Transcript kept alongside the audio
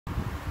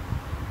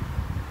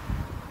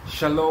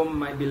Shalom,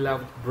 my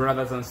beloved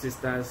brothers and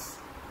sisters.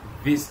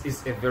 This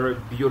is a very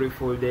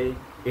beautiful day.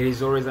 It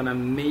is always an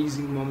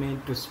amazing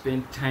moment to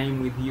spend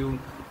time with you,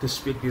 to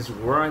speak these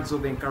words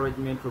of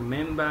encouragement.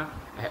 Remember,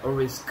 I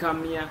always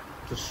come here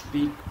to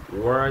speak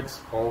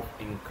words of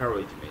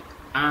encouragement.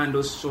 And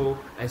also,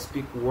 I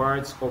speak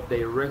words of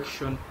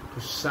direction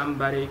to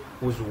somebody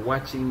who's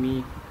watching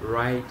me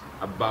right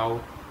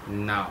about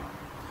now.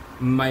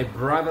 My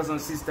brothers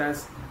and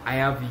sisters, I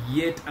have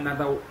yet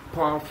another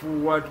powerful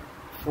word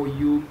for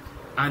you,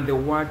 and the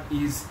word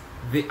is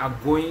they are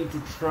going to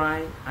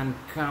try and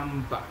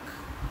come back.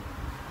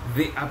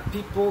 They are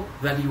people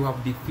that you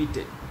have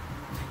defeated.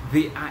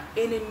 They are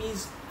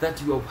enemies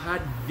that you have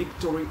had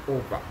victory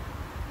over.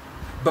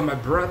 But my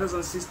brothers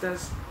and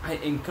sisters, I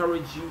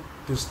encourage you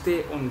to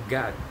stay on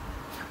guard.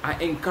 I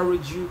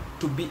encourage you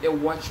to be a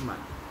watchman,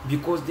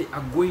 because they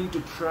are going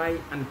to try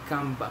and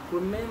come back.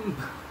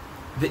 Remember,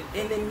 the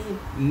enemy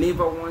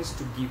never wants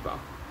to give up.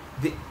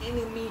 The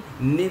enemy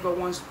never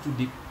wants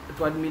to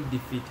admit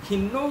defeat. He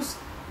knows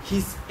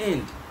his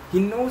end. He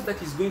knows that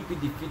he's going to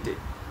be defeated,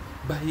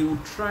 but he will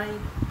try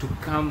to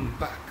come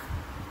back.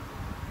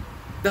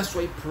 That's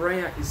why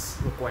prayer is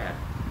required.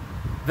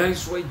 That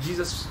is why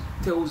Jesus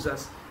tells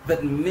us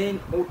that men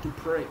ought to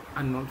pray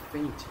and not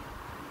faint.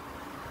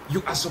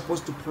 You are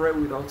supposed to pray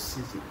without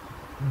ceasing.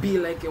 Be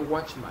like a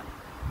watchman,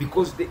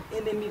 because the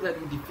enemy that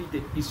you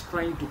defeated is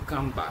trying to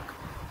come back.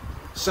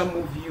 Some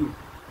of you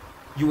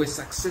were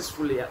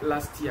successful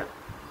last year.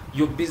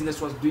 Your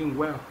business was doing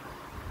well.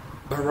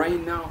 But right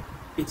now,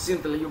 it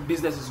seems like your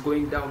business is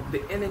going down.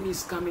 The enemy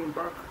is coming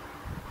back.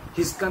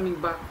 He's coming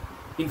back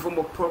in form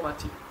of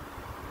poverty.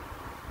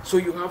 So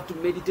you have to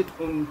meditate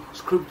on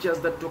scriptures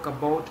that talk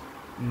about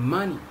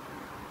money.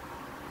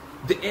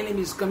 The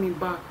enemy is coming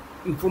back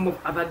in form of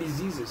other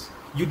diseases.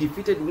 You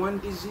defeated one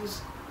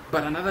disease,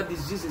 but another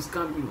disease is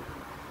coming.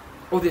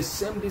 Or the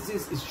same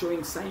disease is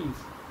showing signs.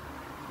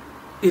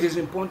 It is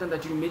important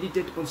that you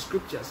meditate on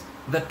scriptures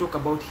that talk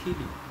about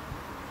healing.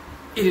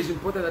 It is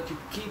important that you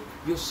keep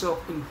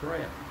yourself in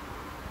prayer.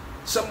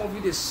 Some of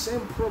you, the same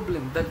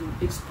problem that you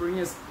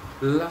experienced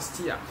last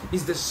year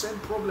is the same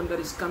problem that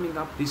is coming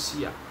up this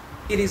year.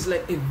 It is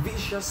like a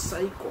vicious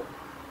cycle.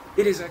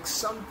 It is like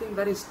something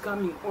that is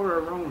coming all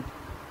around.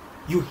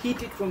 You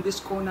hit it from this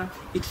corner,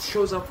 it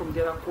shows up from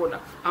the other corner.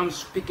 I'm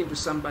speaking to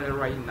somebody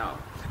right now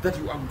that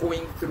you are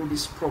going through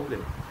this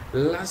problem.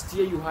 Last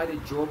year you had a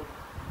job.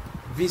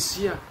 This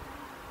year,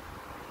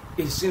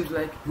 it seems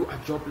like you are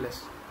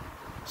jobless.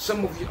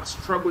 Some of you are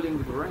struggling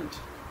with rent.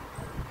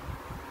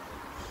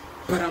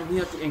 But I'm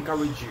here to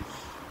encourage you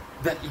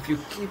that if you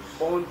keep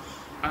on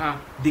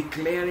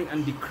declaring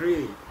and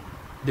decreeing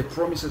the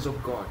promises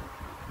of God,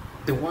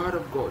 the word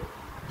of God,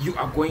 you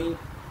are going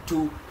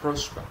to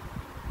prosper.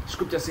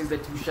 Scripture says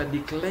that you shall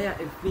declare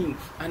a thing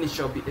and it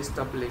shall be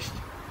established.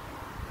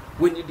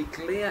 When you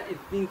declare a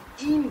thing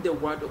in the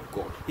word of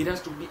God, it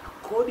has to be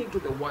according to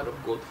the word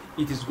of God.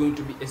 It is going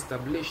to be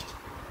established.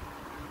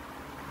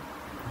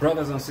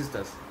 Brothers and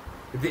sisters,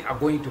 they are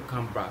going to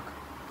come back.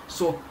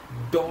 So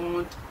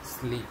don't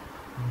sleep.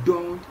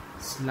 Don't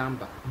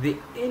slumber. The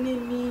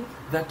enemy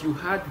that you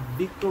had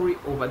victory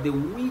over, the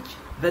witch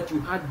that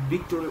you had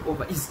victory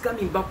over, is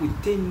coming back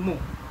with 10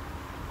 more.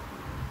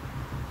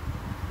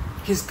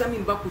 He's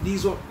coming back with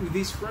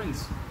his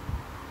friends.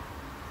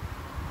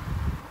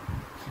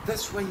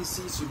 That's why you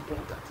see it's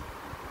important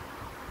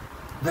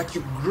that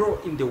you grow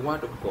in the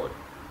word of God.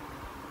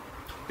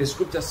 The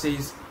scripture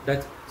says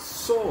that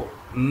so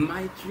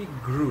mightily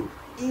grew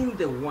in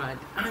the word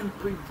and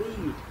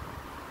prevailed.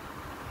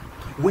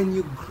 When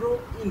you grow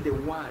in the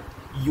word,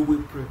 you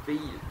will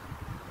prevail.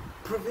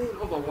 Prevail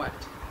over what?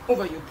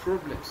 Over your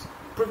problems.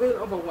 Prevail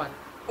over what?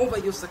 Over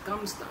your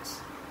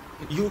circumstance.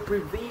 You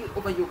prevail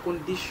over your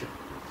condition.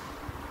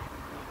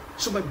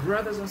 So my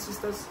brothers and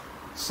sisters,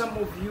 some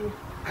of you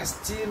are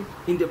still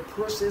in the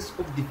process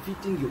of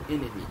defeating your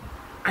enemy.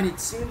 And it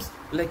seems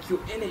like your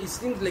enemy, it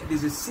seems like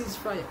there's a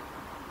ceasefire.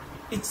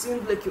 It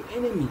seems like your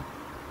enemy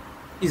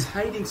is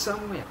hiding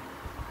somewhere.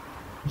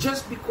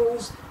 Just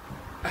because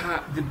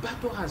the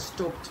battle has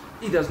stopped,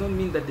 it does not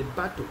mean that the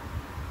battle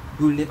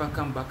will never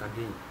come back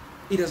again.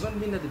 It does not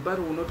mean that the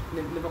battle will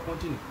never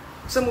continue.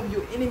 Some of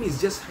your enemy is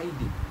just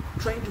hiding,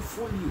 trying to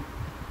fool you,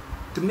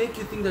 to make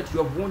you think that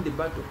you have won the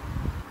battle.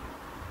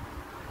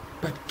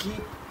 But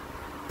keep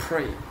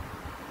praying.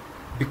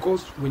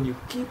 Because when you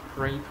keep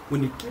praying,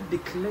 when you keep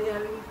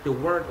declaring the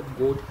word of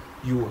God,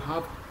 you will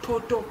have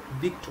total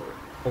victory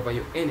over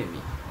your enemy,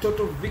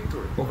 total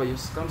victory over your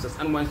circumstances.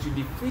 And once you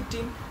defeat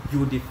him, you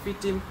will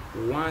defeat him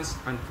once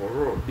and for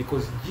all,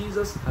 because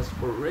Jesus has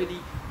already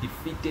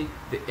defeated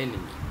the enemy.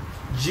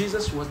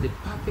 Jesus was the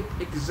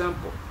perfect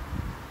example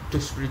to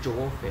spiritual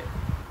warfare.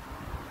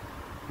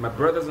 My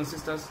brothers and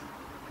sisters,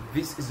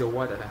 this is the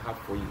word that I have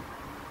for you.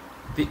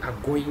 They are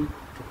going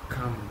to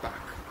come back.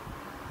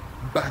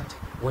 But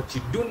what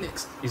you do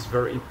next is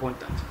very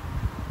important.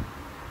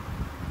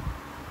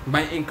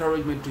 My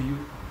encouragement to you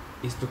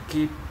is to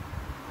keep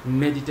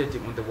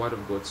meditating on the word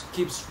of God.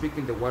 Keep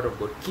speaking the word of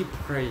God. Keep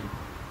praying.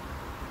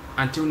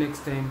 Until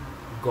next time,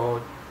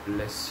 God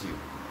bless you.